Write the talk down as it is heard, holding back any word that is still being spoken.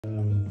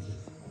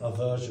a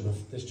version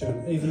of this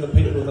tune. Even the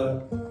people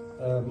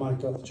that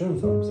Mike got the tune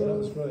from, so that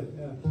was great.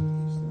 Yeah.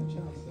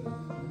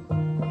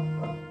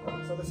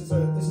 So this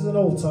is an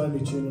old-timey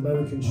tune,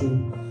 American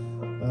tune.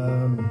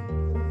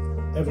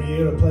 Every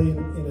year I play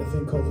in a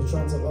thing called the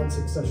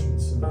Transatlantic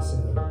Sessions, and it's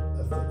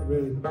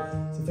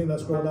a thing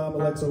that's grown arm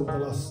and legs over the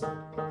last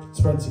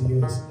 20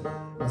 years,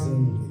 as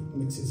in it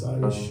mixes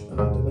Irish and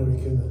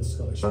American and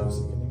Scottish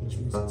music and English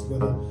music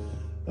together.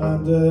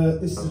 And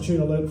this is a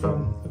tune I learned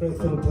from a great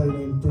fiddle player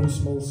named Bruce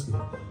Molsky.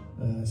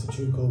 It's a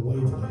tune called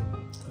Waverly,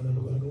 and then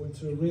we're going to go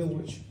into a reel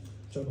which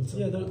John will tell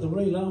you. Yeah, the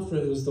reel after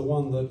it was the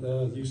one that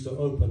used to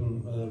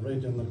open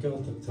Radio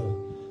McGoldrick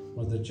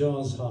with the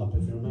jazz harp,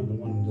 if you remember,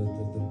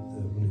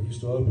 when it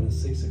used to open at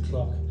 6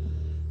 o'clock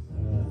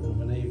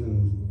of an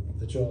evening.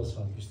 The jazz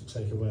harp used to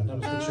take away, and that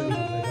was the tune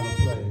that they're going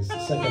to play. It's the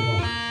second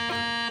one.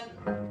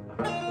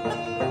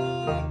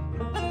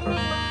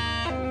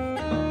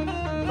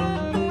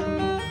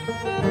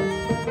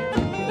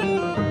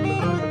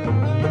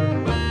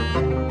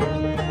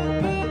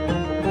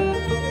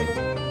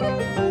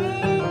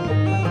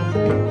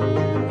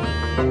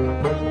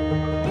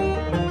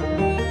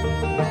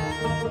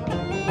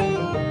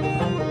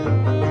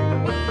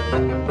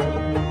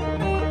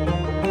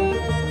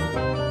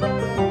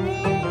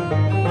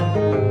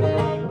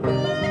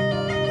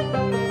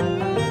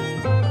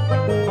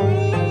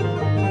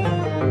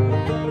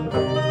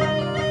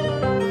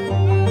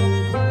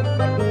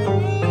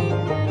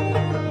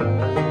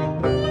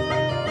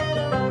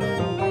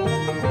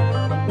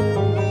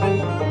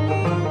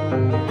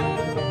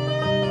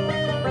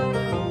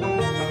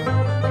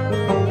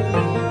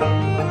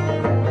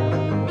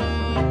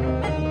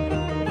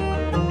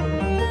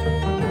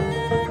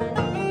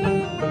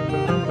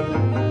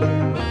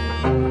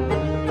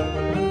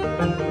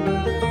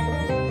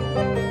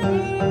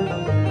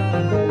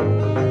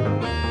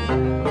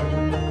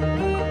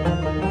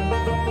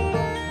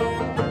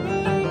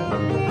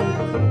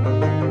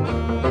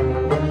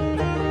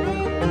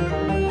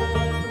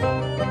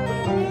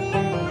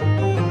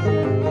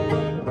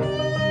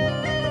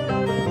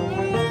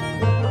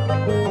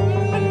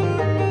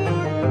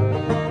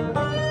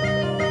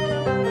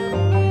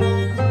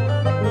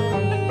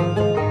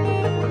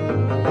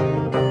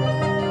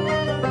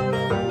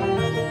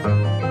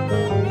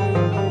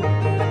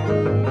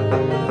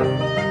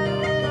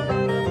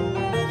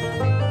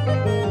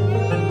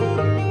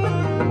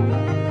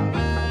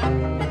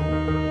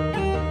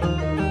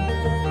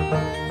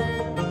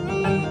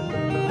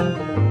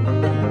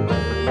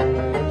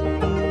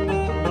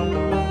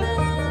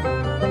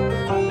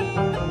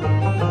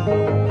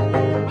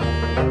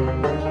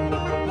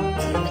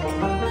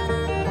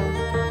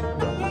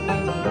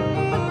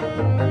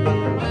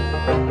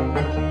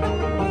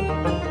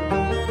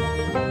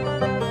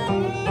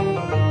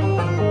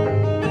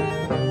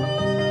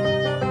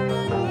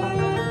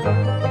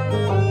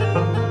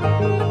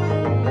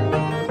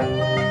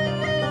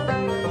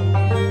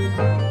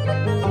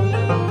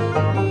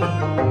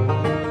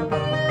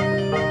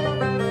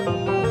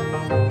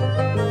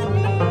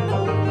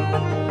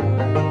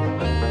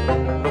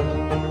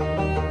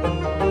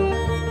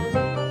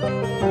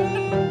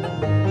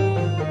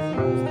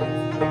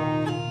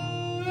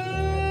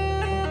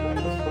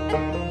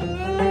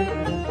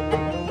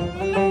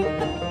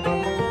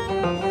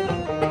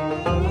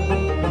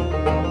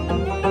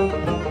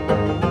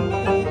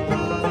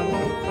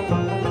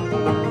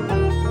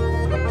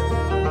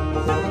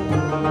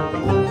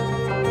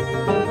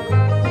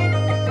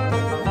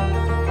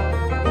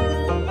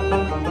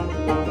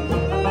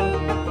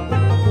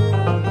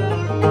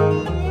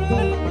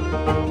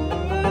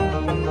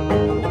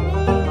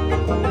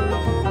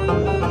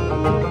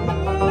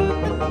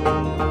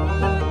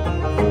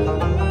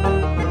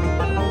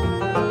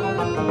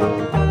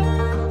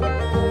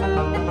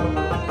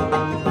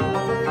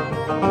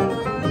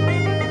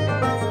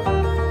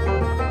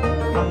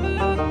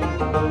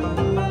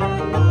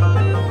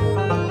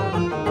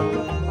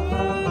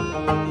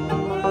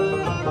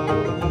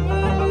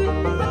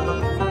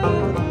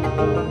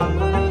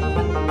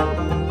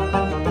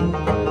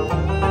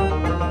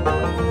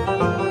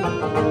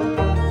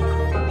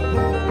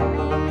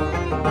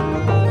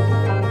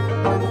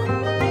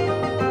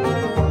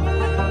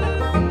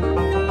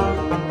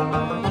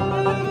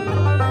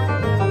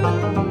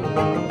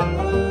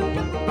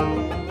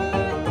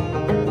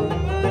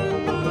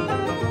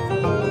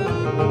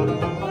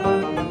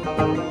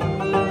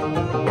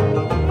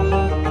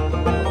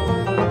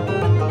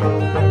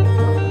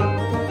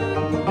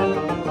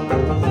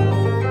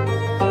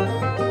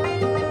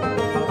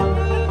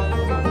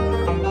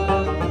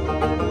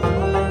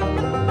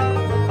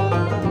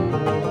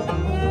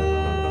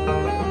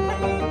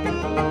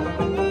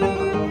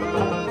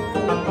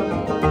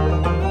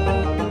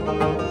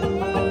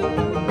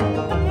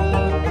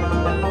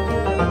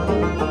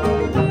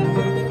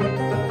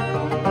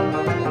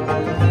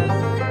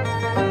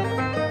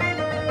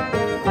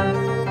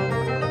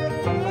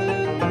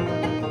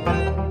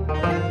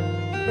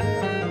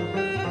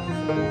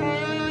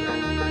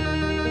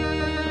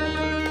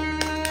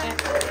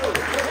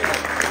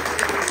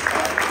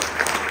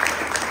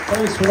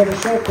 Thanks, we'll have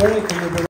a short break and we'll be